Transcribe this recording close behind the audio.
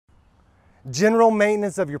General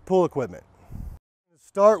maintenance of your pool equipment.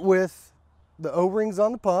 Start with the O-rings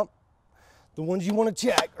on the pump. The ones you want to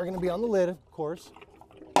check are going to be on the lid, of course.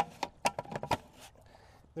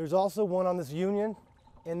 There's also one on this union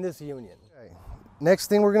and this union. Okay. Next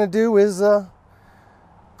thing we're going to do is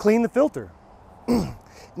clean the filter.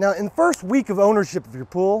 Now, in the first week of ownership of your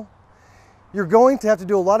pool, you're going to have to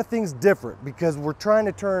do a lot of things different because we're trying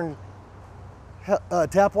to turn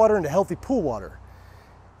tap water into healthy pool water.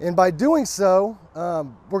 And by doing so,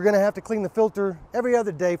 we're going to have to clean the filter every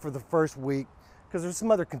other day for the first week because there's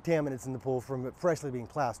some other contaminants in the pool from it freshly being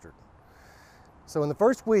plastered. So in the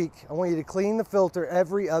first week, I want you to clean the filter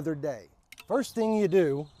every other day. First thing you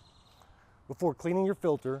do before cleaning your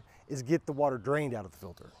filter is get the water drained out of the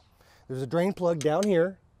filter. There's a drain plug down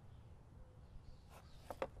here.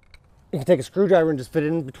 You can take a screwdriver and just fit it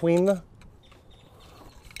in between the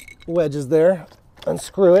wedges there,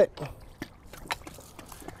 unscrew it.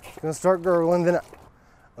 It's gonna start gurgling, then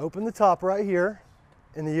open the top right here,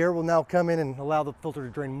 and the air will now come in and allow the filter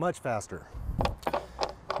to drain much faster.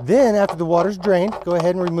 Then, after the water's drained, go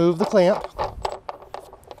ahead and remove the clamp.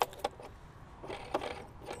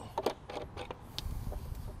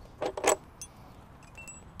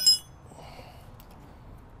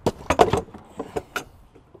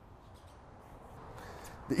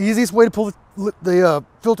 The easiest way to pull the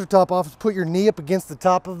filter top off is put your knee up against the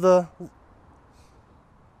top of the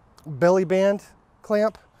belly band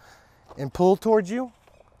clamp and pull towards you,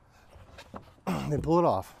 then pull it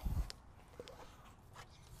off.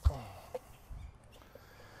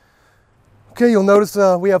 Okay, you'll notice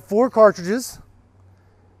we have 4 cartridges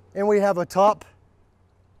and we have a top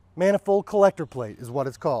manifold collector plate is what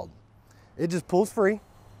it's called. It just pulls free,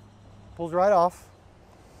 pulls right off.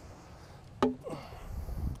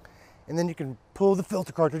 And then you can pull the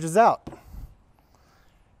filter cartridges out.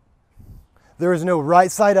 There is no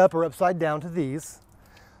right side up or upside down to these,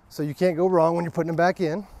 so you can't go wrong when you're putting them back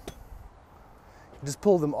in. Just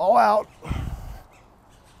pull them all out.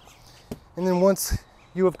 And then once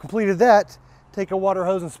you have completed that, take a water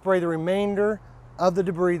hose and spray the remainder of the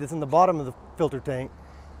debris that's in the bottom of the filter tank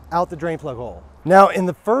out the drain plug hole. Now in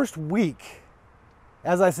the first week,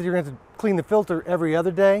 as I said, you're going to have to clean the filter every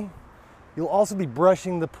other day. You'll also be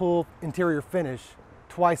brushing the pool interior finish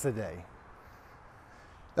twice a day.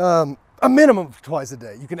 A minimum of twice a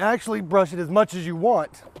day. You can actually brush it as much as you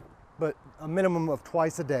want, but a minimum of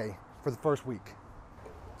twice a day for the first week.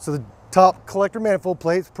 So the top collector manifold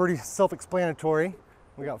plate is pretty self-explanatory.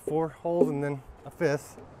 We got 4 holes and then a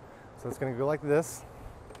 5th. So it's going to go like this.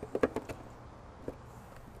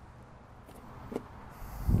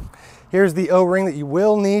 Here's the O-ring that you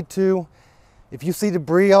will need to, if you see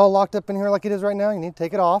debris all locked up in here like it is right now, you need to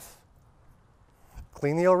take it off.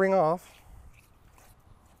 Clean the O-ring off.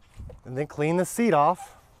 And then clean the seat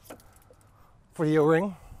off for the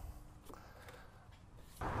O-ring.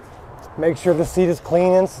 Make sure the seat is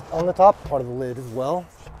clean on the top part of the lid as well.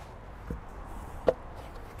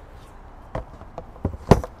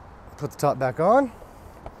 Put the top back on.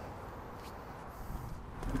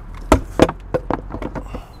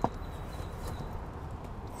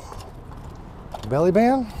 Belly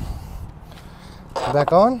band,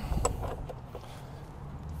 back on.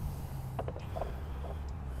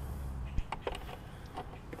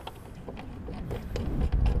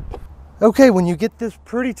 Okay, when you get this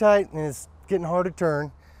pretty tight and it's getting hard to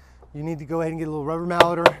turn, you need to go ahead and get a little rubber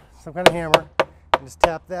mallet or some kind of hammer and just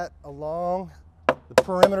tap that along the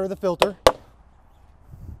perimeter of the filter.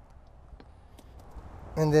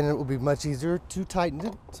 And then it will be much easier to tighten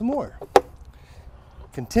it some more.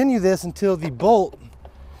 Continue this until the bolt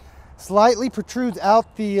slightly protrudes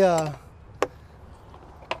out the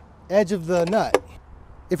edge of the nut.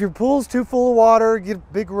 If your pool's too full of water,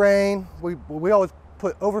 get big rain, we always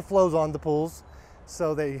put overflows on the pools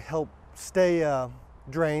so they help stay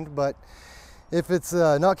drained. But if it's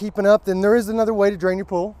not keeping up, then there is another way to drain your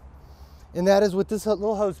pool, and that is with this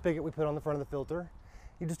little hose spigot we put on the front of the filter.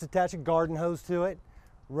 You just attach a garden hose to it,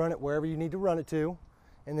 run it wherever you need to run it to,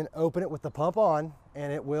 and then open it with the pump on,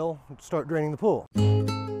 and it will start draining the pool.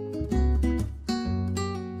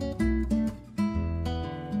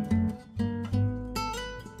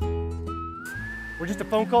 We're just a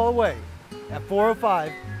phone call away at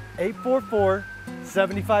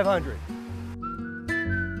 405-844-7500.